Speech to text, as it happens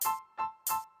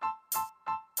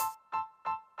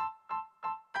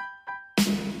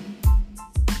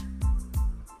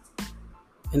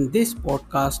In this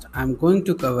podcast, I'm going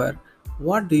to cover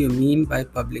what do you mean by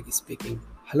public speaking.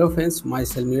 Hello friends,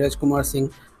 myself Neeraj Kumar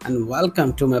Singh and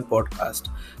welcome to my podcast.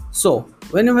 So,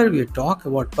 whenever we talk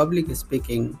about public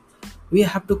speaking, we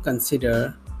have to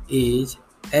consider is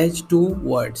as two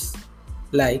words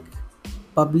like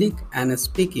public and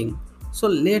speaking. So,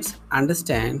 let's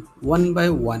understand one by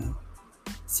one.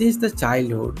 Since the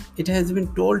childhood, it has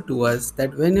been told to us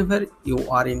that whenever you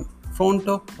are in front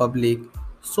of public,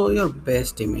 show your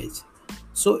best image.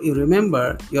 So you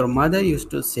remember your mother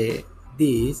used to say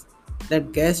this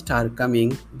that guests are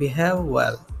coming, behave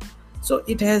well. So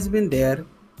it has been there,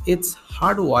 it's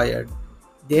hardwired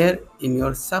there in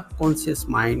your subconscious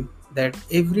mind that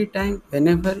every time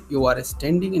whenever you are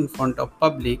standing in front of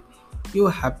public, you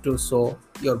have to show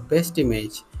your best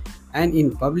image, and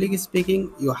in public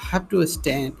speaking you have to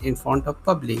stand in front of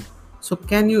public. So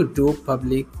can you do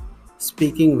public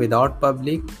speaking without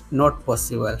public? Not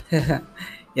possible.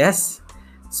 Yes.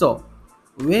 So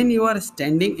when you are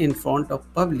standing in front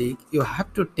of public, you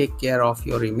have to take care of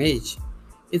your image.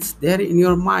 It's there in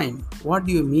your mind. What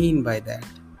do you mean by that?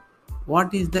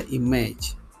 What is the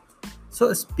image?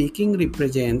 So speaking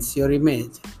represents your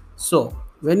image. So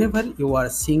whenever you are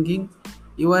singing,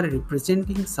 you are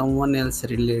representing someone else's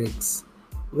lyrics.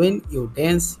 When you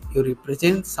dance, you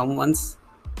represent someone's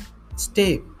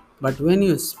step. But when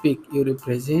you speak, you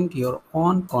represent your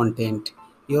own content,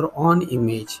 your own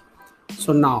image.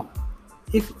 So now,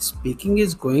 if speaking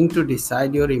is going to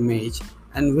decide your image,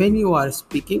 and when you are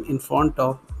speaking in front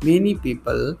of many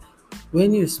people,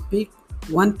 when you speak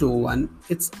one to one,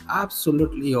 it's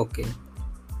absolutely okay.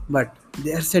 But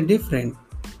there's a different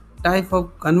type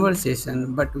of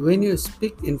conversation. But when you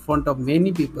speak in front of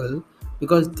many people,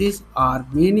 because these are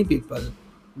many people,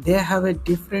 they have a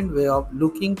different way of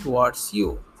looking towards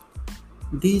you.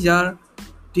 These are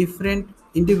different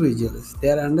individuals,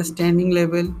 their understanding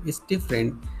level is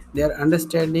different, their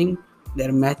understanding,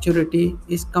 their maturity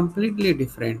is completely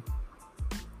different.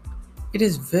 It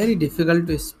is very difficult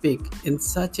to speak in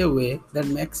such a way that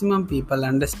maximum people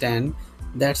understand.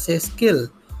 That's a skill.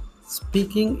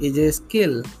 Speaking is a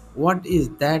skill. What is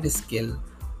that skill?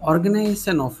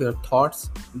 Organization of your thoughts,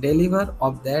 deliver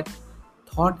of that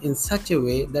thought in such a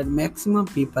way that maximum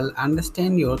people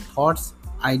understand your thoughts,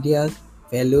 ideas,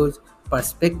 values,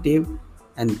 perspective,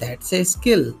 and that's a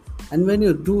skill. And when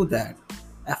you do that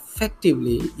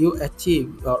effectively, you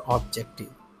achieve your objective.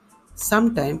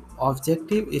 Sometimes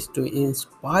objective is to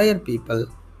inspire people,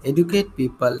 educate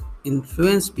people,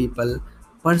 influence people,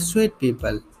 persuade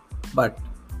people, but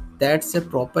that's a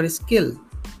proper skill.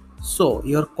 So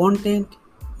your content,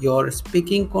 your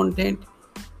speaking content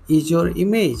is your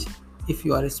image. If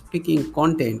you are speaking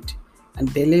content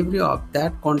and delivery of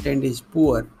that content is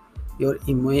poor, your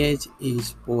image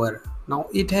is poor. Now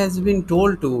it has been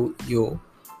told to you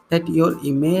that your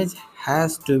image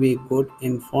has to be good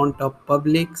in front of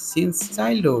public since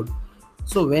childhood.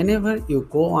 So whenever you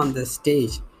go on the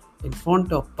stage in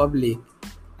front of public,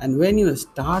 and when you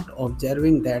start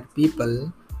observing that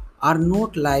people are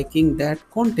not liking that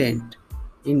content,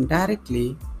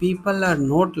 indirectly people are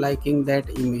not liking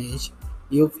that image,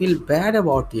 you feel bad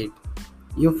about it,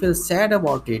 you feel sad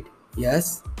about it.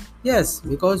 Yes,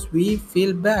 because we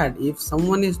feel bad if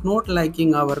someone is not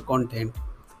liking our content.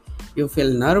 You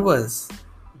feel nervous.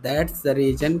 That's the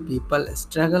reason people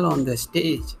struggle on the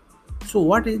stage. So,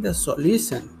 what is the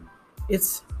solution?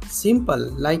 It's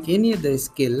simple, like any other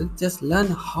skill, just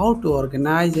learn how to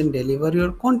organize and deliver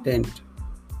your content.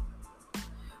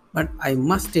 But I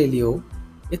must tell you,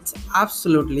 it's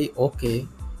absolutely okay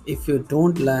if you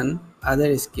don't learn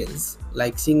other skills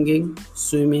like singing,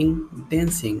 swimming,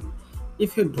 dancing.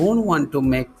 If you don't want to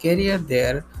make career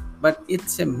there, but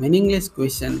it's a meaningless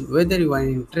question whether you are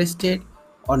interested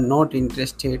or not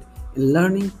interested in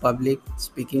learning public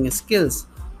speaking skills.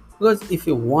 Because if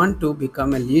you want to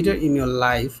become a leader in your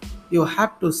life, you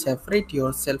have to separate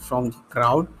yourself from the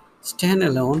crowd, stand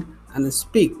alone, and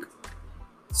speak.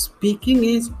 Speaking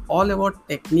is all about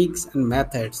techniques and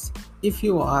methods. If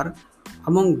you are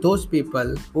among those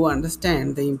people who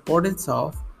understand the importance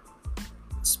of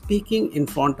speaking in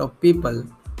front of people,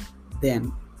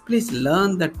 then please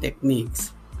learn the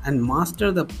techniques and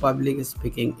master the public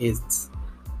speaking. It's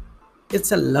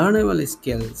a learnable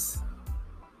skills.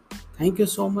 Thank you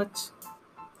so much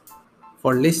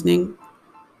for listening.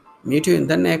 Meet you in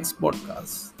the next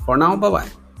podcast. For now, bye bye.